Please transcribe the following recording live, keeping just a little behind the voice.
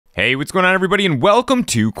Hey, what's going on, everybody, and welcome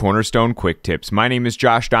to Cornerstone Quick Tips. My name is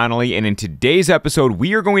Josh Donnelly, and in today's episode,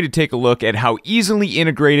 we are going to take a look at how easily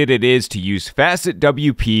integrated it is to use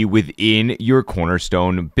FacetWP within your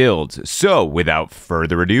Cornerstone builds. So, without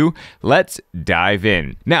further ado, let's dive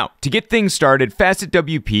in. Now, to get things started,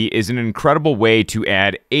 FacetWP is an incredible way to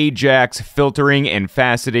add Ajax filtering and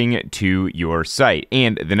faceting to your site.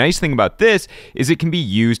 And the nice thing about this is it can be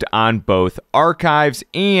used on both archives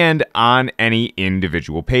and on any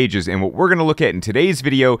individual page. And what we're going to look at in today's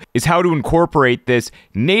video is how to incorporate this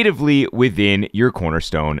natively within your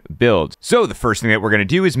Cornerstone builds. So the first thing that we're going to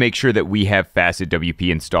do is make sure that we have FacetWP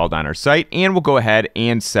installed on our site, and we'll go ahead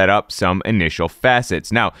and set up some initial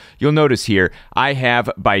facets. Now, you'll notice here, I have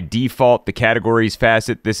by default the categories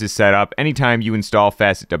facet. This is set up anytime you install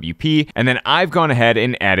FacetWP, and then I've gone ahead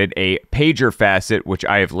and added a pager facet, which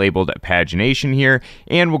I have labeled pagination here,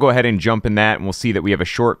 and we'll go ahead and jump in that, and we'll see that we have a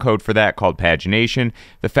short code for that called pagination.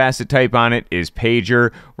 The facet type on it is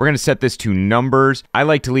pager. We're going to set this to numbers. I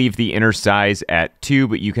like to leave the inner size at 2,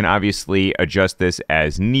 but you can obviously adjust this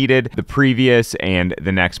as needed. The previous and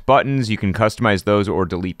the next buttons, you can customize those or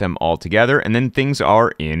delete them altogether, and then things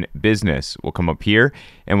are in business. We'll come up here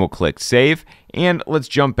and we'll click save. And let's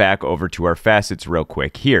jump back over to our facets real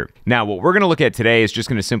quick here. Now, what we're going to look at today is just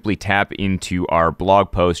going to simply tap into our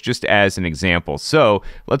blog post just as an example. So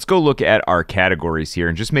let's go look at our categories here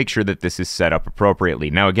and just make sure that this is set up appropriately.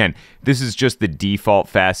 Now, again, this is just the default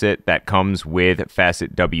facet that comes with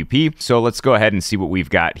FacetWP. So let's go ahead and see what we've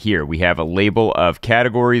got here. We have a label of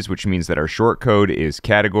categories, which means that our short code is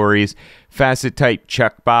categories. Facet type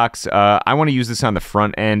checkbox. I want to use this on the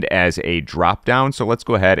front end as a drop down. So let's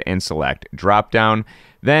go ahead and select drop down.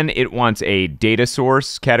 Then it wants a data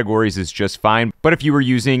source. Categories is just fine. But if you were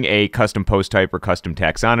using a custom post type or custom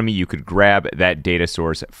taxonomy, you could grab that data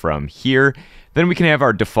source from here. Then we can have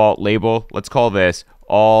our default label. Let's call this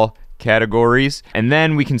all categories, and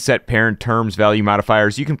then we can set parent terms, value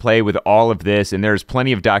modifiers. You can play with all of this, and there's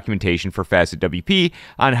plenty of documentation for FacetWP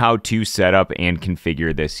on how to set up and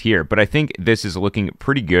configure this here. But I think this is looking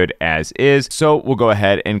pretty good as is, so we'll go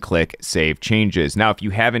ahead and click Save Changes. Now, if you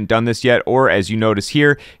haven't done this yet, or as you notice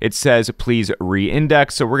here, it says please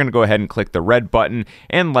re-index, so we're going to go ahead and click the red button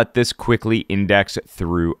and let this quickly index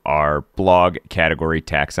through our blog category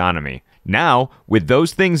taxonomy. Now, with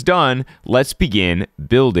those things done, let's begin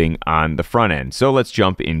building on the front end. So let's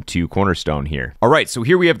jump into Cornerstone here. All right, so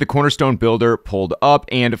here we have the Cornerstone builder pulled up,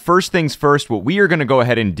 and first things first, what we are going to go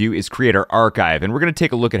ahead and do is create our archive, and we're going to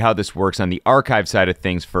take a look at how this works on the archive side of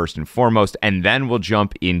things first and foremost, and then we'll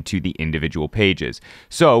jump into the individual pages.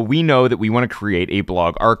 So we know that we want to create a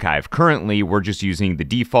blog archive. Currently, we're just using the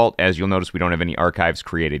default. As you'll notice, we don't have any archives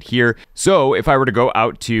created here. So if I were to go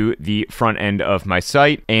out to the front end of my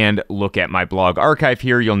site and look at my blog archive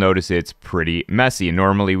here, you'll notice it's pretty messy.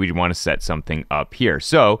 Normally, we'd want to set something up here.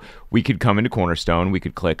 So we could come into Cornerstone, we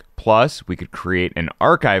could click plus, we could create an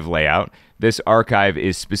archive layout. This archive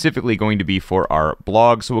is specifically going to be for our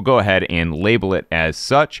blog, so we'll go ahead and label it as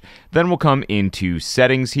such. Then we'll come into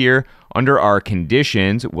settings here. Under our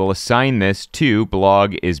conditions, we'll assign this to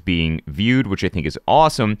blog is being viewed, which I think is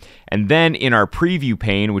awesome. And then in our preview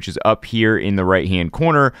pane, which is up here in the right-hand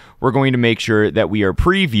corner, we're going to make sure that we are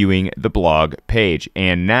previewing the blog page.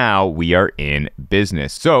 And now we are in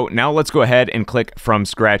business. So now let's go ahead and click from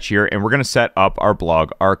scratch here, and we're going to set up our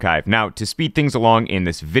blog archive. Now, to speed things along in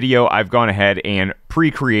this video, I've gone ahead and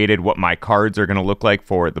pre-created what my cards are going to look like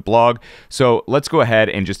for the blog. So let's go ahead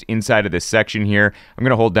and just inside of this section here, I'm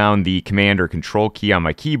going to hold down the Command or Control key on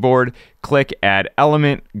my keyboard, click Add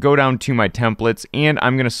Element, go down to my templates, and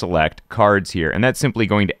I'm going to select Cards here. And that's simply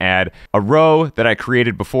going to add a row that I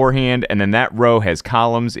created beforehand, and then that row has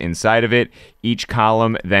columns inside of it. Each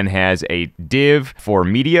column then has a div for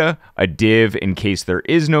media, a div in case there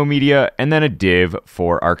is no media, and then a div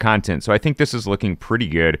for our content. So I think this is looking pretty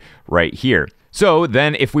good right here. So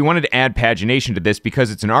then if we wanted to add pagination to this, because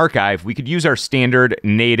it's an archive, we could use our standard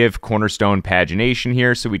native Cornerstone pagination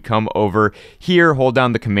here. So we'd come over here, hold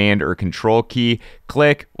down the Command or Control key,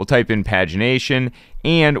 click, we'll type in pagination,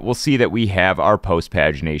 and we'll see that we have our post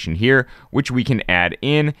pagination here, which we can add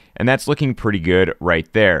in, and that's looking pretty good right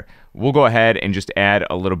there. We'll go ahead and just add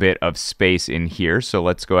a little bit of space in here. So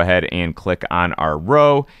let's go ahead and click on our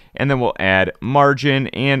row, and then we'll add margin,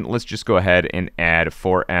 and let's just go ahead and add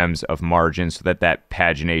 4 ems of margin so that that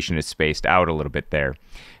pagination is spaced out a little bit there.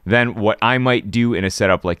 Then what I might do in a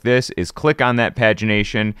setup like this is click on that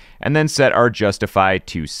pagination and then set our justify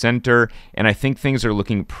to center. And I think things are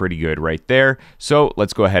looking pretty good right there. So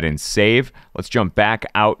let's go ahead and save. Let's jump back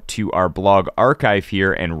out to our blog archive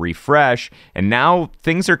here and refresh. And now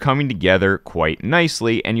things are coming together quite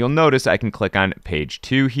nicely. And you'll notice I can click on page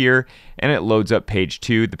 2 here and it loads up page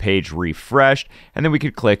 2, the page refreshed, and then we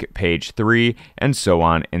could click page 3 and so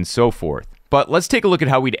on and so forth. But let's take a look at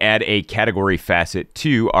how we'd add a category facet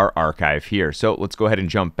to our archive here. So let's go ahead and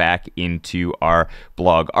jump back into our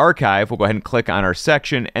blog archive. We'll go ahead and click on our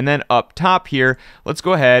section, and then up top here, let's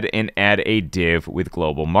go ahead and add a div with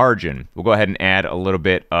global margin. We'll go ahead and add a little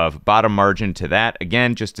bit of bottom margin to that,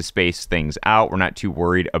 again, just to space things out. We're not too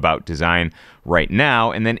worried about design right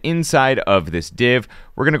now. And then inside of this div,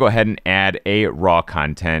 we're going to go ahead and add a raw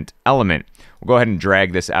content element. We'll go ahead and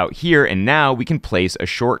drag this out here, and now we can place a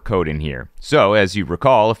shortcode in here. So as you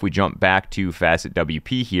recall, if we jump back to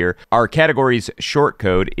FacetWP here, our categories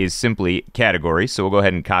shortcode is simply category. So we'll go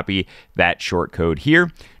ahead and copy that shortcode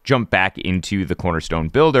here, jump back into the Cornerstone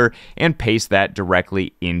builder, and paste that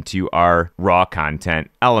directly into our raw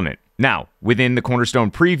content element. Now, within the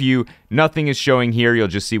Cornerstone preview, nothing is showing here. You'll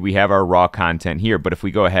just see we have our raw content here. But if we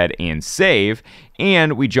go ahead and save,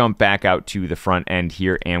 and we jump back out to the front end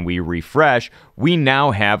here and we refresh, we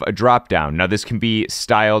now have a drop-down. Now, this can be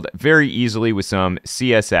styled very easily with some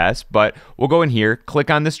CSS, but we'll go in here,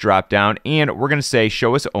 click on this drop-down, and we're going to say,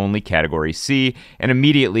 show us only category C, and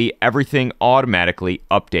immediately everything automatically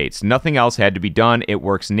updates. Nothing else had to be done. It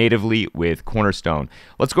works natively with Cornerstone.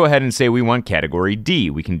 Let's go ahead and say we want category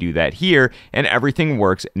D. We can do that here, and everything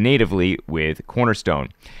works natively with Cornerstone.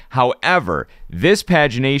 However, this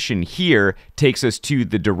pagination here takes us to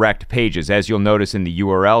the direct pages. As you'll notice in the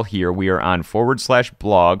URL here, we are on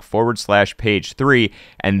 /blog/page 3,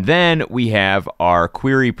 and then we have our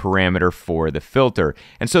query parameter for the filter.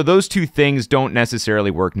 And so those two things don't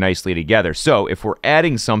necessarily work nicely together. So if we're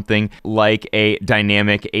adding something like a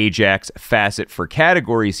dynamic Ajax facet for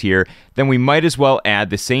categories here, then we might as well add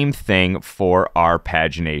the same thing for our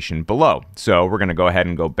pagination below. So we're going to go ahead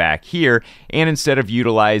and go back here, and instead of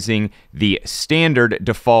utilizing the standard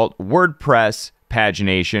default WordPress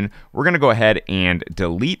pagination, we're going to go ahead and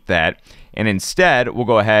delete that. And instead, we'll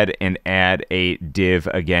go ahead and add a div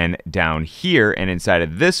again down here. And inside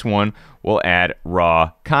of this one, we'll add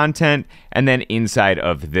raw content. And then inside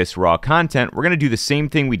of this raw content, we're going to do the same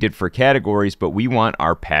thing we did for categories, but we want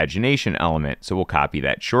our pagination element. So we'll copy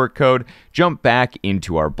that shortcode, jump back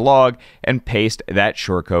into our blog, and paste that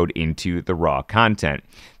shortcode into the raw content.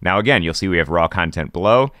 Now, again, you'll see we have raw content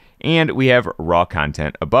below, and we have raw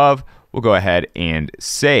content above. We'll go ahead and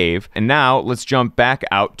save. And now let's jump back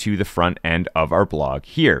out to the front end of our blog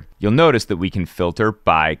here. You'll notice that we can filter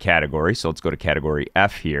by category. So let's go to category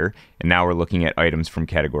F here. And now we're looking at items from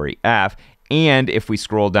category F. And if we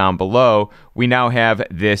scroll down below, we now have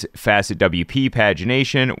this FacetWP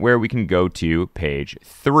pagination where we can go to page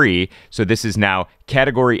 3. So this is now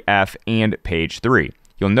category F and page 3.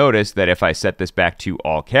 You'll notice that if I set this back to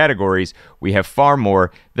all categories, we have far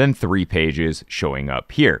more than 3 pages showing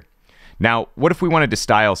up here. Now, what if we wanted to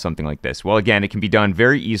style something like this? Well, again, it can be done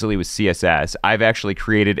very easily with CSS. I've actually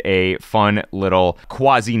created a fun little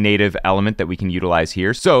quasi-native element that we can utilize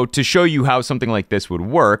here. So to show you how something like this would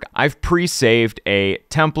work, I've pre-saved a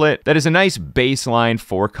template that is a nice baseline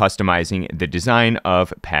for customizing the design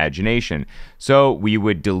of pagination. So we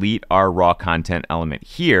would delete our raw content element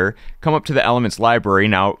here, come up to the elements library.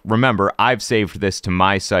 Now, remember, I've saved this to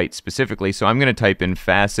my site specifically, so I'm going to type in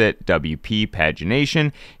FacetWP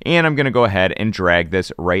pagination, and I'm going to go ahead and drag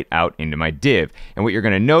this right out into my div. And what you're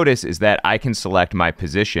going to notice is that I can select my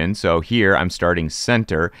position. So here I'm starting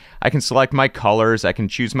center. I can select my colors. I can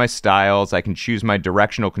choose my styles. I can choose my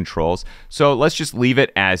directional controls. So let's just leave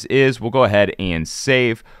it as is. We'll go ahead and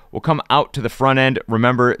save. We'll come out to the front end.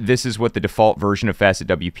 Remember, this is what the default version of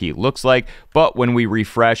FacetWP looks like, but when we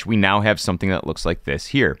refresh, we now have something that looks like this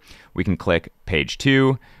here. We can click page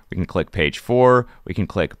 2, we can click page 4, we can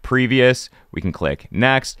click previous, we can click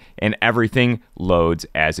next, and everything loads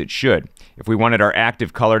as it should. If we wanted our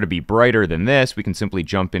active color to be brighter than this, we can simply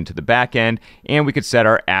jump into the back end, and we could set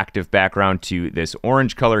our active background to this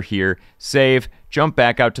orange color here, save, jump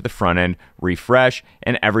back out to the front end, refresh,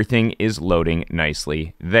 and everything is loading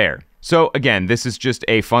nicely there. So again, this is just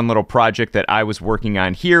a fun little project that I was working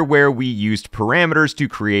on here where we used parameters to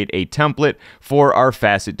create a template for our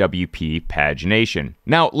FacetWP pagination.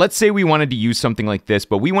 Now, let's say we wanted to use something like this,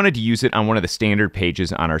 but we wanted to use it on one of the standard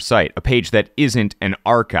pages on our site, a page that isn't an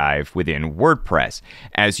archive within WordPress.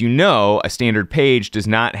 As you know, a standard page does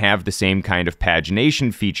not have the same kind of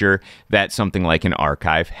pagination feature that something like an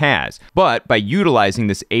archive has. But by utilizing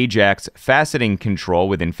this Ajax faceting control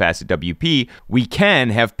within FacetWP, we can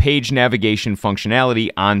have page navigation functionality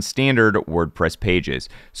on standard WordPress pages.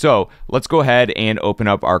 So let's go ahead and open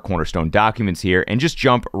up our Cornerstone documents here and just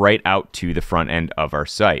jump right out to the front end of our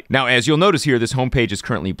site. Now, as you'll notice here, this homepage is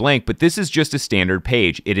currently blank, but this is just a standard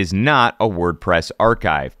page. It is not a WordPress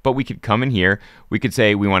archive, but we could come in here. We could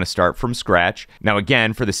say we want to start from scratch. Now,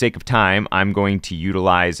 again, for the sake of time, I'm going to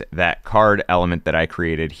utilize that card element that I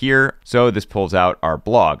created here. So this pulls out our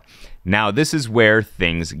blog. Now, this is where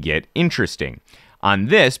things get interesting. On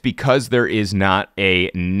this, because there is not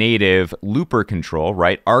a native looper control,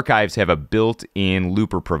 right? Archives have a built-in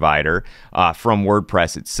looper provider from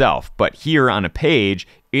WordPress itself. But here on a page,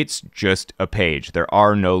 it's just a page. There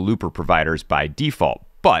are no looper providers by default.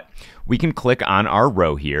 But we can click on our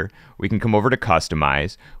row here. We can come over to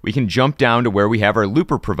customize. We can jump down to where we have our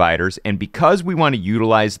looper providers. And because we want to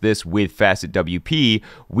utilize this with FacetWP,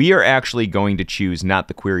 we are actually going to choose not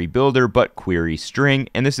the query builder, but query string.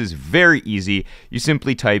 And this is very easy. You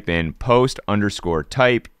simply type in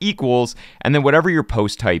post_type equals, and then whatever your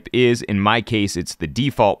post type is, in my case, it's the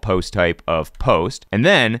default post type of post. And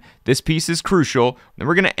then this piece is crucial. Then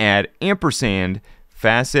we're going to add ampersand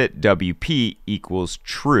FacetWP equals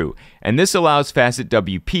true. And this allows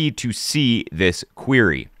FacetWP to see this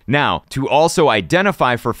query. Now, to also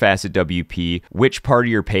identify for FacetWP which part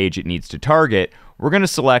of your page it needs to target, we're going to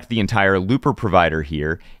select the entire looper provider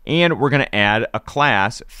here, and we're going to add a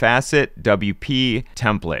class FacetWP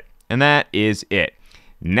template. And that is it.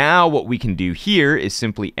 Now what we can do here is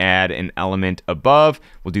simply add an element above.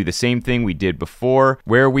 We'll do the same thing we did before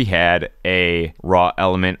where we had a raw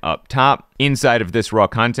element up top. Inside of this raw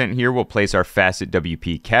content here, we'll place our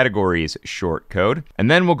FacetWP categories shortcode. And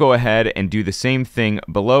then we'll go ahead and do the same thing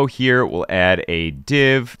below here. We'll add a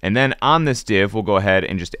div. And then on this div, we'll go ahead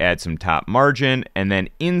and just add some top margin. And then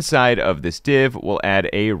inside of this div, we'll add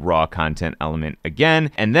a raw content element again.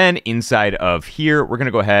 And then inside of here, we're going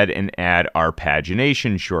to go ahead and add our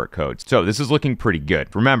pagination shortcodes. So this is looking pretty good.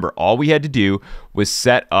 Remember, all we had to do was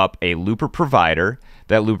set up a looper provider.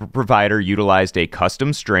 That looper provider utilized a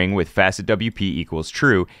custom string with FacetWP equals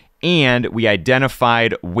true, and we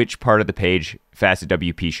identified which part of the page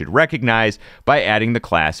FacetWP should recognize by adding the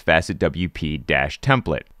class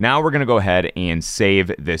FacetWP-template. Now we're going to go ahead and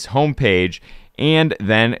save this home page and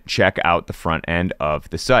then check out the front end of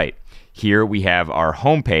the site. Here we have our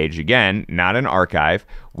home page, again, not an archive.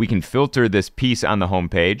 We can filter this piece on the home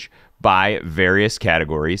page by various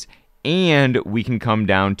categories, and we can come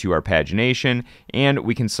down to our pagination and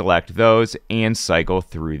we can select those and cycle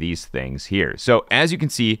through these things here. So as you can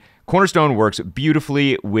see, Cornerstone works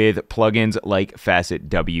beautifully with plugins like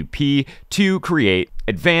FacetWP to create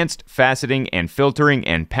advanced faceting and filtering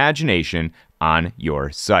and pagination on your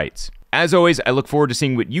sites. As always, I look forward to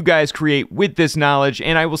seeing what you guys create with this knowledge,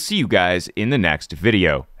 and I will see you guys in the next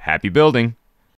video. Happy building!